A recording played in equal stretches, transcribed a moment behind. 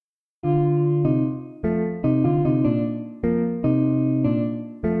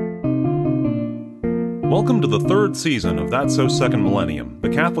Welcome to the third season of That's So Second Millennium, the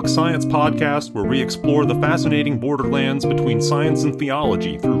Catholic Science podcast where we explore the fascinating borderlands between science and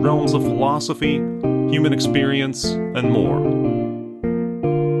theology through realms of philosophy, human experience, and more.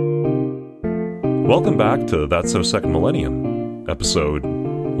 Welcome back to That's So Second Millennium, episode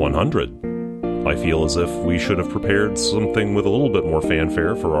 100. I feel as if we should have prepared something with a little bit more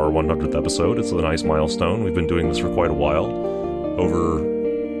fanfare for our 100th episode. It's a nice milestone. We've been doing this for quite a while,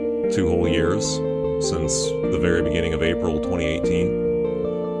 over 2 whole years. Since the very beginning of April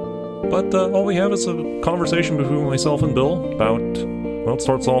 2018. But all we have is a conversation between myself and Bill about, well, it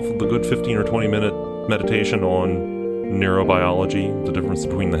starts off with a good 15 or 20 minute meditation on neurobiology, the difference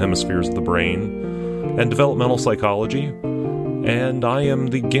between the hemispheres of the brain, and developmental psychology. And I am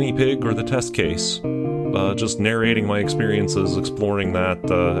the guinea pig or the test case, just narrating my experiences, exploring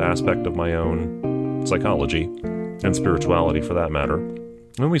that aspect of my own psychology, and spirituality for that matter.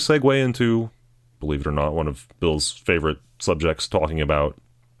 And then we segue into, believe it or not, one of Bill's favorite subjects, talking about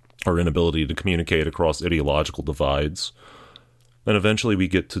our inability to communicate across ideological divides. And eventually we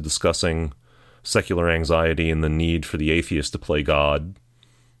get to discussing secular anxiety and the need for the atheist to play God,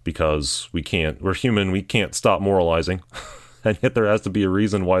 because we're human, we can't stop moralizing, and yet there has to be a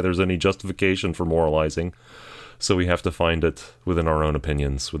reason why there's any justification for moralizing, so we have to find it within our own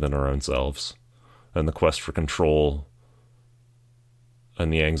opinions, within our own selves, and the quest for control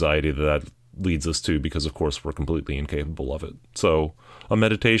and the anxiety that leads us to, because of course we're completely incapable of it. So a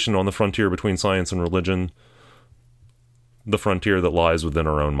meditation on the frontier between science and religion, the frontier that lies within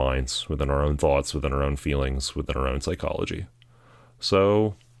our own minds, within our own thoughts, within our own feelings, within our own psychology.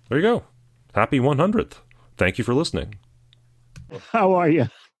 So there you go. Happy 100th. Thank you for listening. How are you?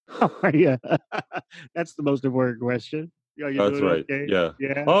 How are you? That's the most important question. That's right. Okay? Yeah.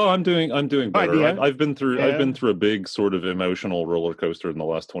 Yeah. Oh, I'm doing better. Yeah. I've been through a big sort of emotional roller coaster in the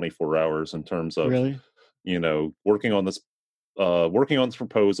last 24 hours in terms of, really? Working on this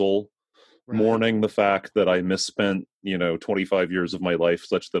proposal, Right. mourning the fact that I misspent, 25 years of my life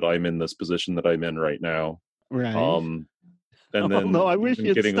such that I'm in this position that I'm in right now. Right. And then I wish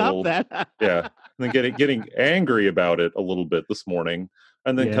you'd stop that. Yeah. And then getting angry about it a little bit this morning,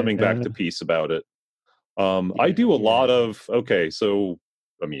 and then coming back to peace about it. I do a lot of, so,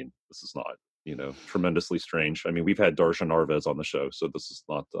 I mean, this is not, tremendously strange. I mean, we've had Darshan Narvez on the show, so this is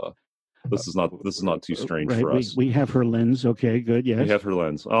not too strange for us. We have her lens. Okay, good. Yes. We have her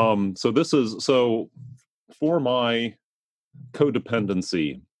lens. So for my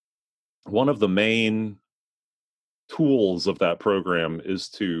codependency, one of the main tools of that program is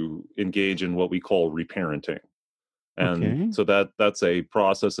to engage in what we call reparenting. And so that's a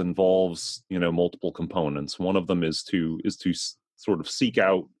process, involves, multiple components. One of them is to sort of seek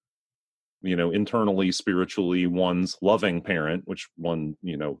out, internally, spiritually, one's loving parent, which one,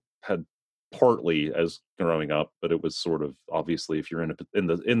 had partly as growing up, but it was sort of, obviously, if you're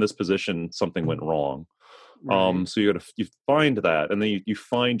in this position, something went wrong. Right. So you find that, and then you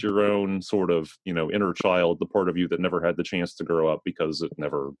find your own sort of, inner child, the part of you that never had the chance to grow up because it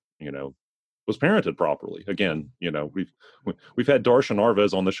never, was parented properly. Again, we've had Darshan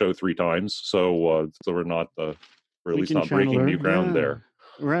Narvez on the show 3 times, so we're not, or at least not breaking new ground there.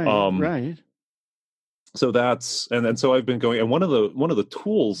 Right. Right. So that's, and so I've been going, and one of the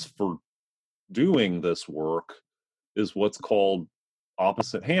tools for doing this work is what's called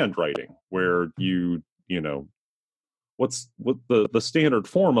opposite handwriting, where what the standard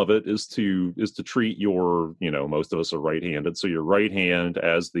form of it is to treat your, most of us are right-handed, so your right hand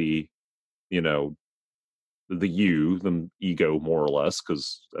as the the ego, more or less,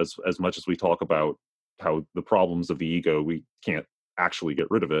 because as much as we talk about how the problems of the ego, we can't actually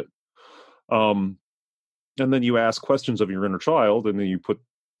get rid of it. And then you ask questions of your inner child, and then you put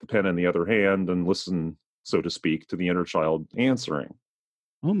the pen in the other hand and listen, so to speak, to the inner child answering.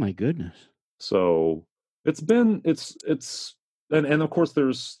 Oh my goodness. So and of course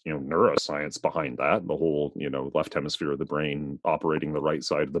there's, neuroscience behind that, the whole, left hemisphere of the brain operating the right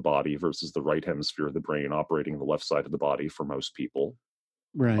side of the body versus the right hemisphere of the brain operating the left side of the body for most people.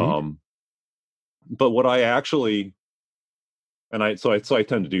 Right. But what I actually, and I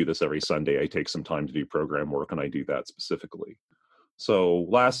tend to do this every Sunday. I take some time to do program work, and I do that specifically. So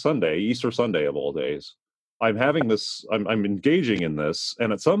last Sunday, Easter Sunday of all days, I'm engaging in this,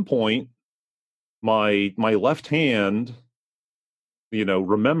 and at some point, my left hand,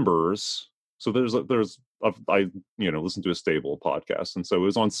 remembers. So I listen to a Stable podcast, and so it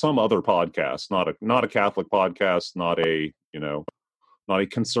was on some other podcast, not a Catholic podcast, not a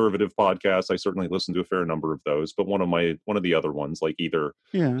conservative podcast. I certainly listen to a fair number of those, but one of the other ones, like either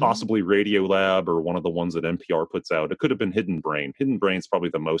possibly Radio Lab or one of the ones that NPR puts out. It could have been Hidden Brain. Hidden Brain's probably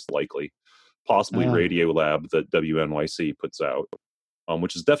the most likely possibly Radiolab that WNYC puts out,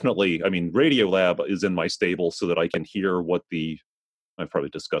 which is definitely, I mean, Radiolab is in my stable so that I can hear what I've probably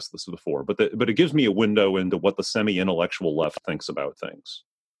discussed this before, but it gives me a window into what the semi-intellectual left thinks about things,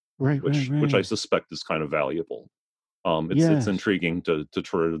 which I suspect is kind of valuable. It's intriguing to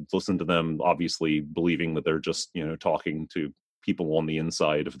try to listen to them, obviously believing that they're just, talking to people on the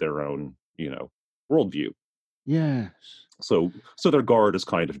inside of their own, worldview. Yes. So their guard is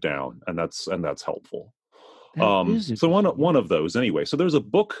kind of down, and that's helpful. That so one of those anyway. So there's a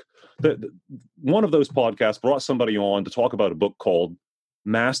book that one of those podcasts brought somebody on to talk about a book called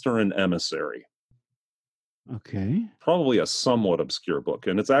Master and Emissary. Okay. Probably a somewhat obscure book,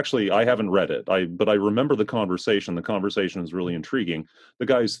 and it's actually, I haven't read it. But I remember the conversation. The conversation is really intriguing. The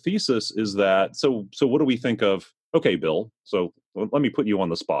guy's thesis is that so what do we think of? Okay, Bill. So let me put you on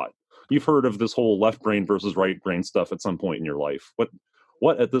the spot. You've heard of this whole left brain versus right brain stuff at some point in your life.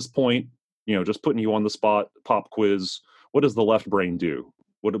 What at this point, just putting you on the spot, pop quiz. What does the left brain do?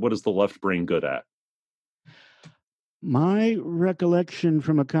 What is the left brain good at? My recollection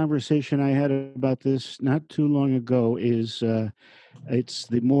from a conversation I had about this not too long ago is it's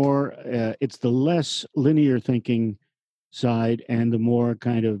the less linear thinking side and the more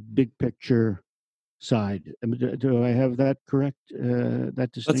kind of big picture side. Do I have that correct?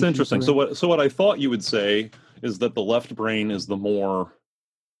 That distinction. That's interesting. Correct? So what I thought you would say is that the left brain is the more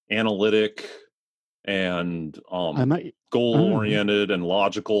analytic and goal-oriented and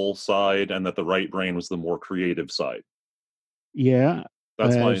logical side, and that the right brain was the more creative side. Yeah,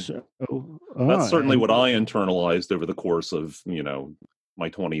 that's certainly what I internalized over the course of my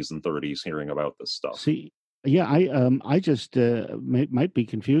 20s and 30s hearing about this stuff. See, yeah, I just might be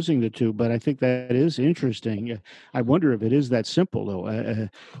confusing the two, but I think that is interesting. I wonder if it is that simple, though.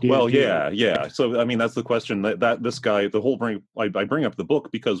 Yeah. So I mean, that's the question that this guy, the whole brain. I bring up the book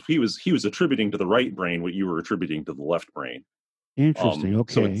because he was attributing to the right brain what you were attributing to the left brain. Interesting.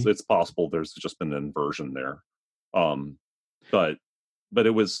 Okay, so it's possible there's just been an inversion there. But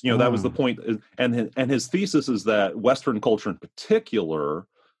it was, that was the point. And his thesis is that Western culture in particular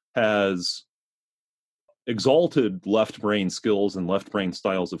has exalted left brain skills and left brain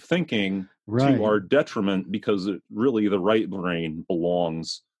styles of thinking to our detriment, because really the right brain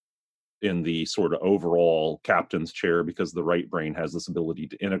belongs in the sort of overall captain's chair, because the right brain has this ability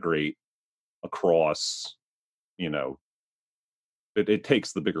to integrate across, it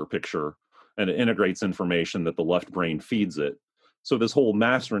takes the bigger picture and it integrates information that the left brain feeds it. So this whole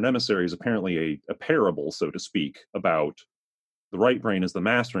master and emissary is apparently a parable, so to speak, about the right brain is the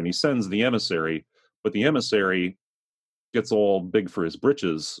master and he sends the emissary, but the emissary gets all big for his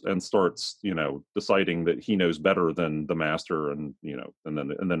britches and starts, deciding that he knows better than the master, and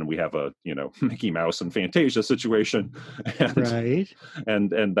and then we have a Mickey Mouse and Fantasia situation, and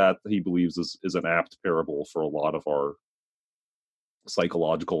that he believes is an apt parable for a lot of our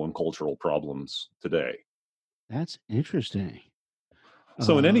psychological and cultural problems today. That's interesting.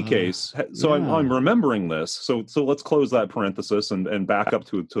 So in any case, I'm remembering this. So let's close that parenthesis and back up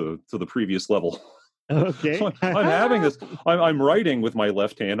to the previous level. Okay. So I'm having this. I'm writing with my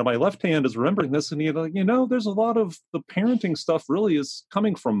left hand, and my left hand is remembering this. And there's a lot of the parenting stuff really is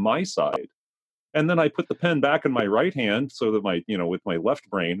coming from my side. And then I put the pen back in my right hand so that with my left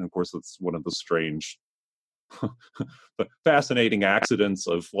brain. Of course, that's one of the strange, fascinating accidents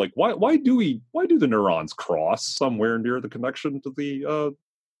of why do the neurons cross somewhere near the connection to the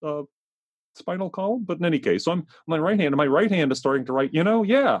spinal column? But in any case, so I'm my right hand, and my right hand is starting to write.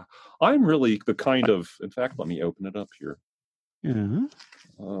 I'm really the kind of. In fact, let me open it up here. Yeah.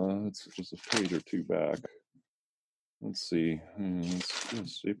 It's just a page or two back. Let's see.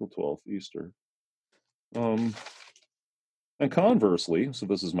 It's April 12th, Easter. And conversely, so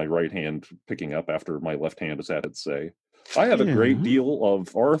this is my right hand picking up after my left hand has had its say. I have a great deal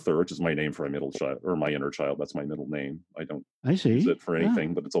of Arthur, which is my name for my middle child, or my inner child. That's my middle name. I don't use it for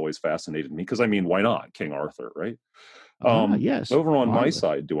anything, but it's always fascinated me because, why not? King Arthur, right? Yes. Over on my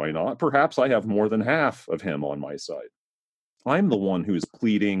side, do I not? Perhaps I have more than half of him on my side. I'm the one who's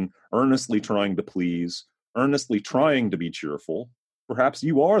pleading, earnestly trying to please, earnestly trying to be cheerful. Perhaps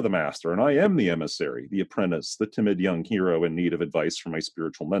you are the master, and I am the emissary, the apprentice, the timid young hero in need of advice from my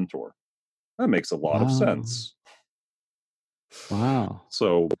spiritual mentor. That makes a lot of sense. Wow.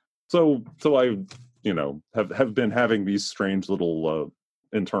 So I, have been having these strange little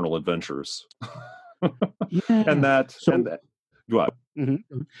internal adventures. And that. What?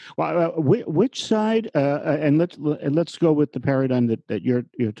 Mm-hmm. Well, which side? And let's go with the paradigm that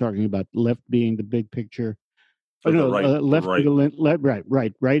you're talking about. Left being the big picture, Oh for the no, right, left to right.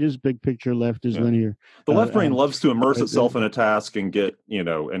 the right is big picture, left is Yeah. linear. The left brain loves to immerse uh, itself in a task and get,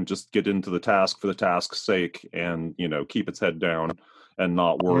 and just get into the task for the task's sake, and keep its head down and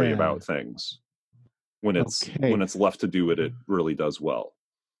not worry Yeah. about things. When Okay. it's left to do it, it really does well.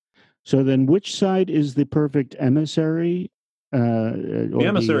 So then, which side is the perfect emissary? The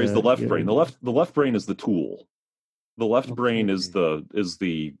emissary is the left brain. The left brain is the tool. The left brain is Okay.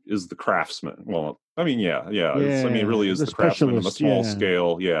 the craftsman. Well, I mean, yeah. It really Yeah, is the the craftsman on the specialist. small Yeah.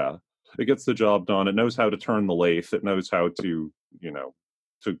 scale. Yeah, it gets the job done. It knows how to turn the lathe. It knows how to,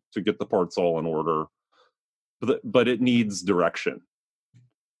 to get the parts all in order. But it needs direction.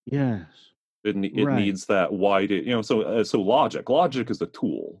 Yes. It Right. needs that wide. So logic is the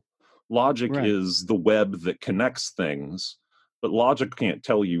tool. Logic Right. is the web that connects things. But logic can't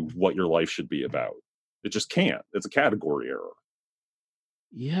tell you what your life should be about. It just can't. It's a category error.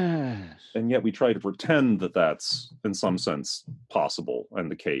 Yes. And yet we try to pretend that that's in some sense possible and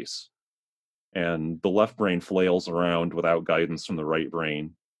the case. And the left brain flails around without guidance from the right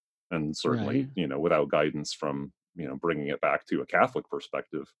brain, and certainly Right. without guidance from bringing it back to a Catholic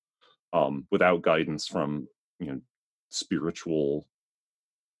perspective, without guidance from spiritual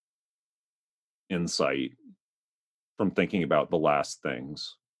insight, from thinking about the last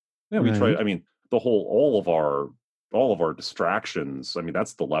things. Yeah, we try. Right. I mean, all of our distractions. I mean,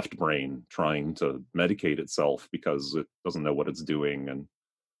 that's the left brain trying to medicate itself because it doesn't know what it's doing, and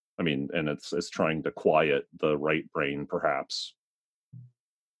it's trying to quiet the right brain, perhaps.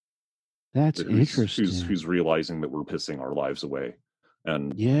 That's interesting. Who's realizing that we're pissing our lives away,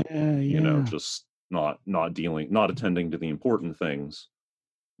 and just not attending to the important things,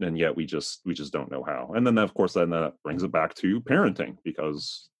 and yet we just don't know how. And then of course that brings it back to parenting,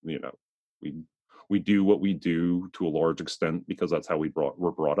 because we do what we do to a large extent because that's how we're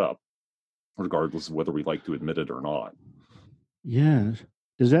brought up, regardless of whether we like to admit it or not. Yes.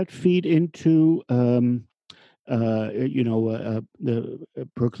 Does that feed into the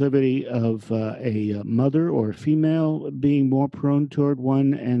proclivity of a mother or female being more prone toward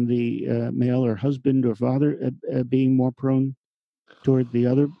one, and the male or husband or father being more prone toward the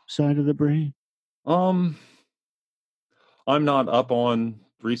other side of the brain? I'm not up on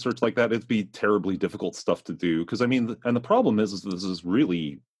research like that. It'd be terribly difficult stuff to do, because and the problem is this is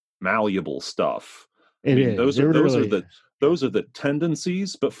really malleable stuff. Those are the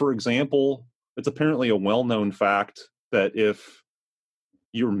tendencies. But for example, it's apparently a well-known fact that if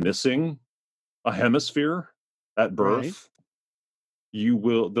you're missing a hemisphere at birth, you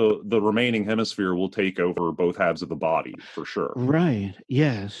will the remaining hemisphere will take over both halves of the body, for sure. Right.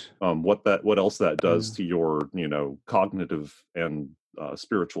 Yes. What else that does to your cognitive and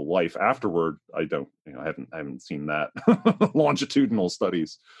spiritual life afterward, I haven't seen that longitudinal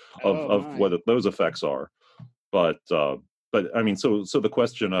studies of what those effects are. But I mean, so the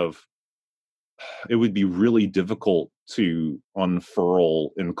question of, it would be really difficult to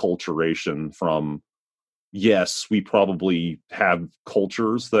unfurl enculturation from, yes, we probably have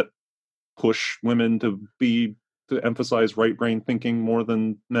cultures that push women to emphasize right brain thinking more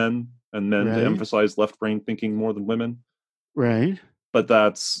than men, and men to emphasize left brain thinking more than women. Right. But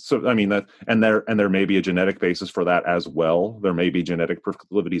there may be a genetic basis for that as well. There may be genetic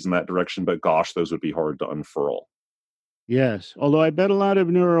proclivities in that direction, but gosh, those would be hard to unfurl. Yes, although I bet a lot of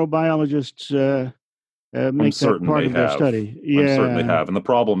neurobiologists make that part of their study. Yeah. I'm certain they have. And the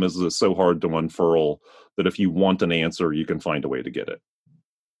problem is it's so hard to unfurl that if you want an answer, you can find a way to get it.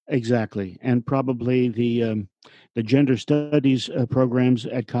 Exactly. And probably the gender studies programs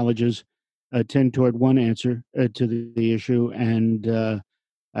at colleges tend toward one answer to the issue, and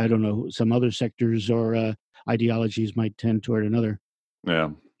I don't know, some other sectors or ideologies might tend toward another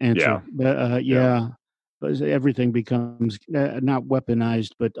answer. But everything becomes not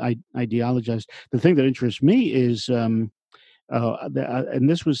weaponized, but ideologized. The thing that interests me is, and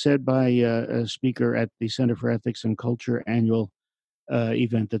this was said by a speaker at the Center for Ethics and Culture annual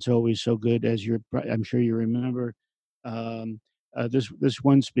event that's always so good, as I'm sure you remember. This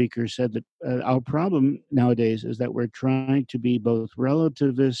one speaker said that our problem nowadays is that we're trying to be both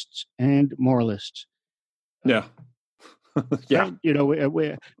relativists and moralists. Yeah. Yeah.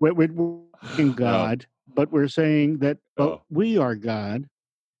 We're in God, but we're saying that we are God.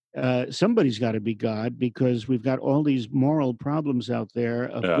 Somebody's got to be God, because we've got all these moral problems out there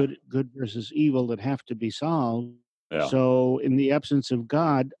of good versus evil that have to be solved. Yeah. So in the absence of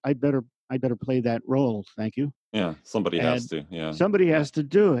God, I better play that role. Thank you. Yeah, somebody has to. Yeah, somebody has to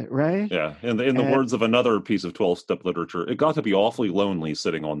do it, right? Yeah, in the words of another piece of 12-step literature, it got to be awfully lonely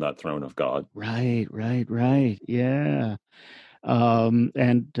sitting on that throne of God. Right. Yeah. It's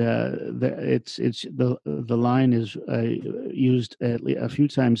the line is used a few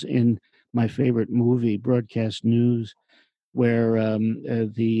times in my favorite movie, Broadcast News, where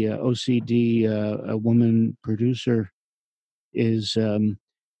the OCD a woman producer is talking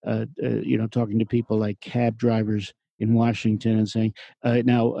to people like cab drivers in Washington and saying,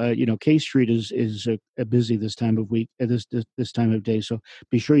 now K Street is busy this time of week, this time of day, so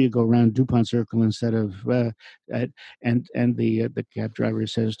be sure you go around DuPont Circle instead of and the cab driver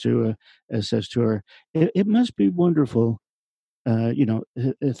says to her, it must be wonderful,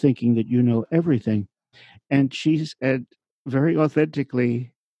 thinking that you know everything, and she's very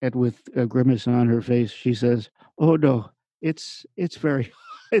authentically and with a grimace on her face, she says, "Oh no, it's very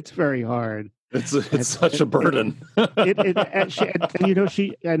it's very hard." It's such a burden.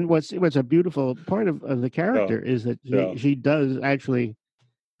 And what's a beautiful part of the character is that she does actually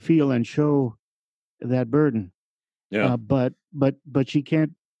feel and show that burden. Yeah. But she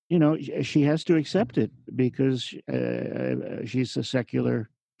can't. She has to accept it because she's a secular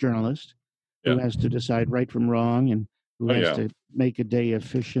journalist who has to decide right from wrong and who has to make a day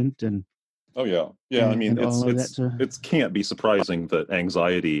efficient and. Oh yeah. I mean, it can't be surprising that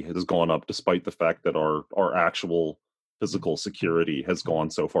anxiety has gone up, despite the fact that our actual physical security has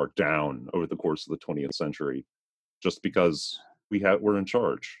gone so far down over the course of the 20th century, just because we're in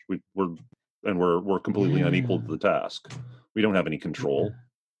charge. We're completely unequal to the task. We don't have any control.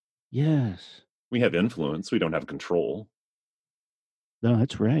 Yes. We have influence. We don't have control. No,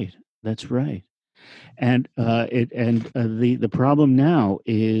 that's right. That's right. And the problem now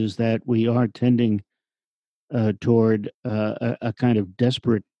is that we are tending toward a kind of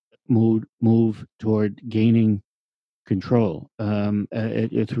desperate move toward gaining control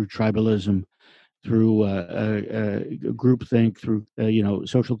through tribalism, through groupthink, through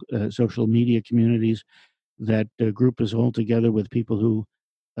social media communities that group us all together with people who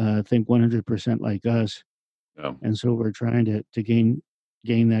think 100% like us, and so we're trying to gain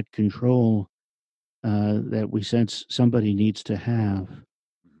that control that we sense somebody needs to have,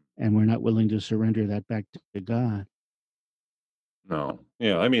 and we're not willing to surrender that back to God. No.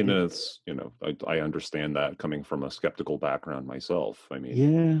 Yeah, I mean, it's, I understand that coming from a skeptical background myself. I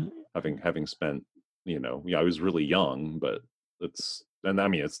mean, having spent, I was really young, but it's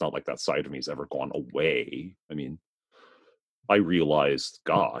not like that side of me has ever gone away. I mean, I realized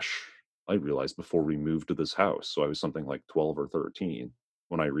before we moved to this house, so I was something like 12 or 13,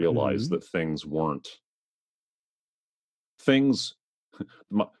 when I realized that things weren't things.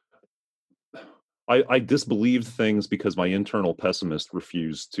 I disbelieved things because my internal pessimist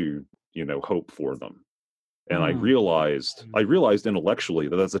refused to, hope for them. And I realized intellectually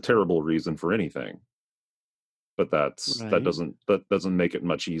that that's a terrible reason for anything. But that doesn't make it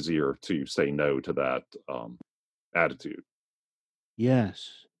much easier to say no to that attitude. Yes.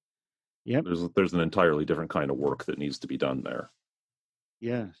 Yep. There's an entirely different kind of work that needs to be done there.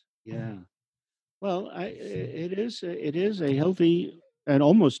 Yes. Yeah. Well, it is a healthy and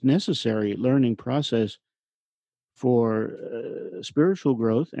almost necessary learning process for spiritual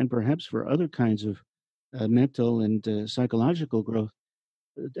growth and perhaps for other kinds of mental and psychological growth.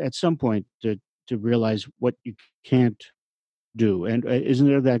 At some point, to realize what you can't do. And isn't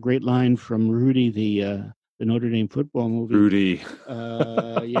there that great line from Rudy, the Notre Dame football movie? Rudy.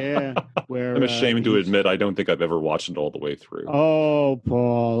 Yeah. Where I'm ashamed to admit I don't think I've ever watched it all the way through. Oh,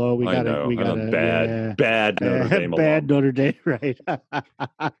 Paul. Oh, we got bad Notre Dame alum. Bad Notre Dame, right?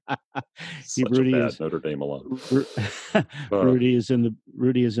 Such a bad Notre Dame alum. Rudy is in the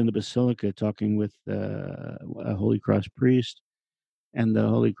basilica talking with a Holy Cross priest, and the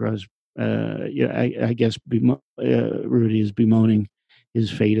Holy Cross. I guess Rudy is bemoaning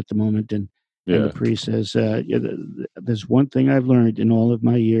his fate at the moment, and the priest says, "There's one thing I've learned in all of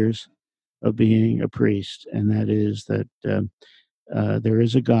my years of being a priest, and that is that there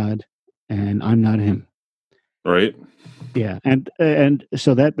is a God, and I'm not him." Right. Yeah, and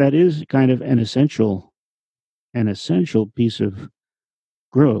so that is kind of an essential piece of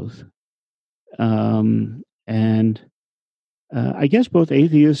growth, and. I guess both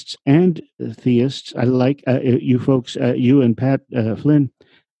atheists and theists. I like you folks, you and Pat Flynn.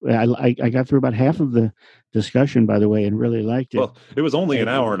 I got through about half of the discussion, by the way, and really liked it. Well, it was only an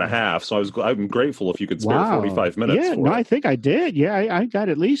hour and a half, so I'm grateful if you could spare 45 minutes. Yeah, I think I did. Yeah, I got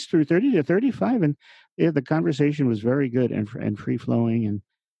at least through 30 to 35, and the conversation was very good and free flowing,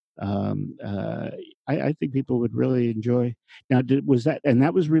 and I think people would really enjoy. Now,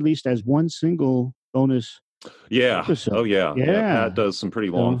 that was released as one single bonus Yeah. episode. Oh, yeah. Yeah. Pat does some pretty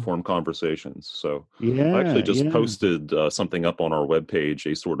long form conversations. So Yeah. I actually just posted something up on our webpage,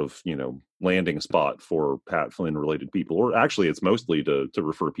 a sort of, landing spot for Pat Flynn related people. Or actually, it's mostly to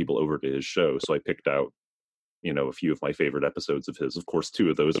refer people over to his show. So I picked out, a few of my favorite episodes of his. Of course,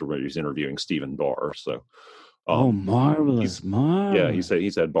 2 of those are where he's interviewing Stephen Barr. So, marvelous. Yeah,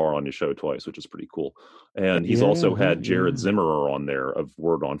 he's had Barr on his show twice, which is pretty cool. And he's also had Jared Zimmerer on there of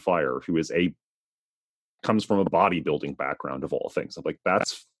Word on Fire, who comes from a bodybuilding background of all things. I'm like,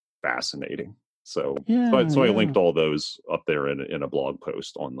 that's fascinating. So I linked all those up there in a blog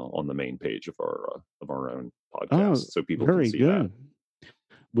post on the main page of our own podcast, so people can see that.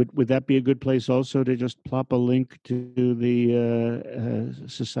 Would that be a good place also to just plop a link to the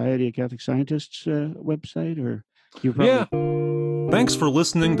Society of Catholic Scientists website? Or Yeah. Thanks for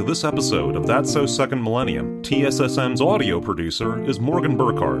listening to this episode of That's So Second Millennium. TSSM's audio producer is Morgan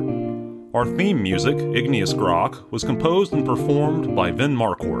Burkhardt. Our theme music, Igneous Grok, was composed and performed by Vin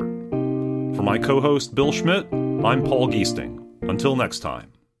Marquardt. For my co-host Bill Schmidt, I'm Paul Giesting. Until next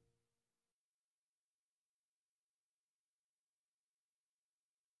time.